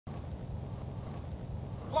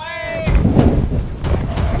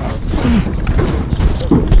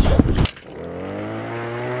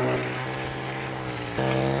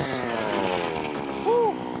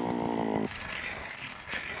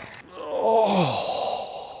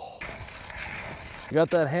You got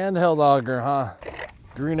that handheld auger, huh?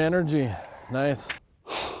 Green energy, nice.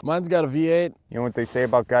 Mine's got a V8. You know what they say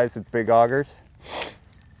about guys with big augers?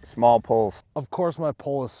 Small poles. Of course my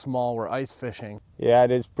pole is small, we're ice fishing. Yeah,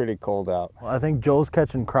 it is pretty cold out. Well, I think Joe's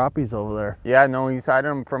catching crappies over there. Yeah, no, he's hiding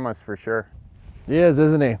them from us for sure. He is,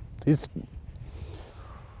 isn't he? He's...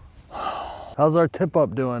 How's our tip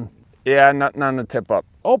up doing? Yeah, nothing on the tip up.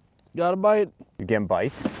 Oh, got a bite. You getting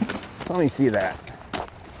bites? Let me see that.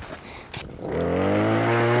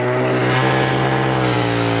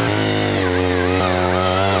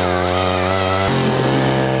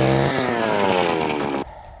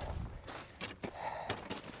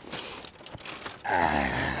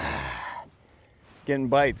 Getting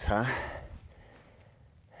bites, huh?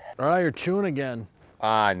 All right, you're chewing again.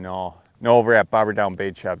 Ah, no. No, over at Bobber Down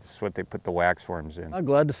Bait Shop, this is what they put the wax worms in. I'm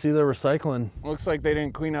glad to see they're recycling. Looks like they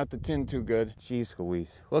didn't clean out the tin too good. Jeez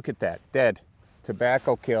Louise, look at that, dead.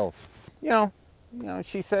 Tobacco kills. You know,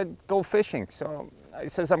 she said go fishing, so I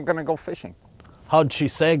says I'm gonna go fishing. How'd she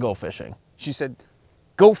say go fishing? She said,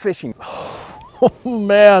 go fishing. Oh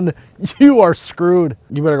man, you are screwed.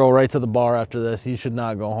 You better go right to the bar after this. You should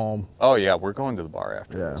not go home. Oh yeah, we're going to the bar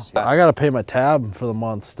after this. I gotta pay my tab for the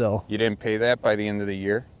month still. You didn't pay that by the end of the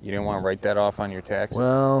year? You didn't want to write that off on your taxes?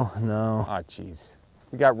 Well, no. Oh jeez.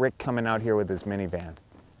 We got Rick coming out here with his minivan.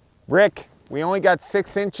 Rick, we only got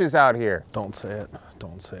 6 inches out here. Don't say it,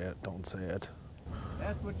 don't say it, don't say it.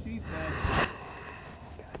 That's what she said.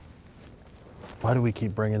 Why do we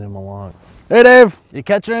keep bringing him along? Hey Dave, you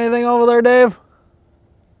catching anything over there, Dave?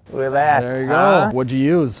 Look at that. There you go. What'd you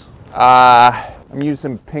use? I'm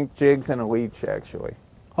using pink jigs and a leech, actually.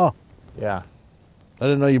 Huh. Yeah. I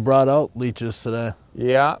didn't know you brought out leeches today.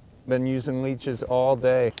 Yeah, been using leeches all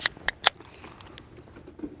day.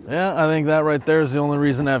 Yeah, I think that right there is the only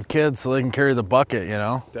reason I have kids, so they can carry the bucket, you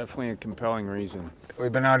know? Definitely a compelling reason.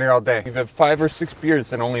 We've been out here all day. We've had 5 or 6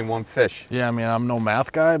 beers and only 1 fish. Yeah, I mean, I'm no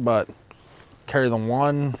math guy, but carry the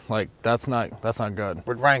one, like, that's not good.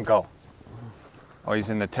 Where'd Ryan go? Oh, he's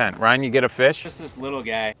in the tent. Ryan, you get a fish? Just this little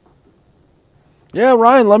guy. Yeah,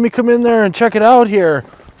 Ryan, let me come in there and check it out here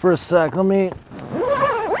for a sec. Let me... You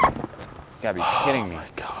gotta be kidding me. Oh my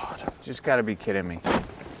God. Just gotta be kidding me.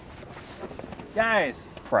 Guys.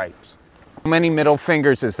 Cripes. How many middle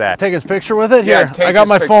fingers is that? Take his picture with it? Yeah, Here, I got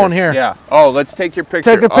my phone here. Yeah. Oh, let's take your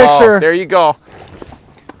picture. Take a picture. Oh, there you go.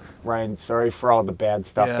 Ryan, sorry for all the bad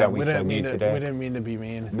stuff that we said to you today. We didn't mean to be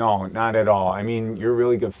mean. No, not at all. I mean, you're a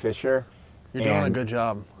really good fisher. You're doing a good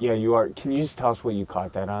job. Yeah, you are. Can you just tell us what you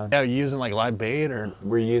caught that on? Yeah, you using like live bait or?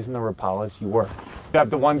 We're using the Rapalas. You were. You have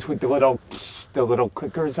the ones with the little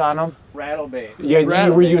clickers on them. Rattle bait. Yeah,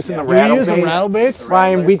 you were using the rattle baits. You using rattle baits?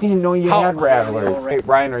 Ryan, we didn't know you had rattlers. Hey,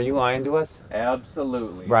 Ryan, are you lying to us?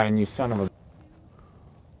 Absolutely. Ryan, you son of a...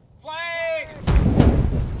 Flag!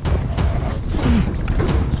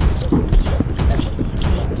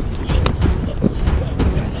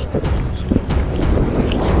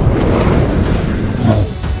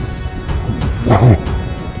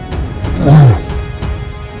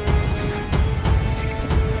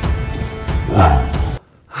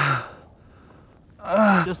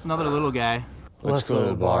 Just another little guy. Let's go to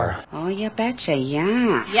the bar. Oh, you betcha,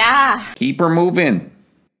 yeah. Yeah. Keep her moving.